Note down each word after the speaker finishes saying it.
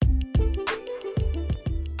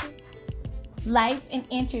Life and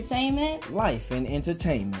entertainment. Life and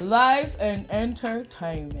entertainment. Life and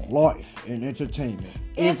entertainment. Life and entertainment.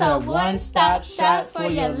 It's a one-stop shop for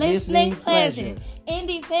your listening pleasure.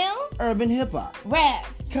 Indie film, Urban hip hop, rap,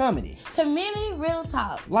 comedy, community real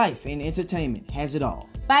talk. Life and entertainment has it all.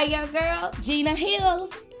 By your girl, Gina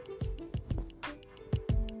Hills.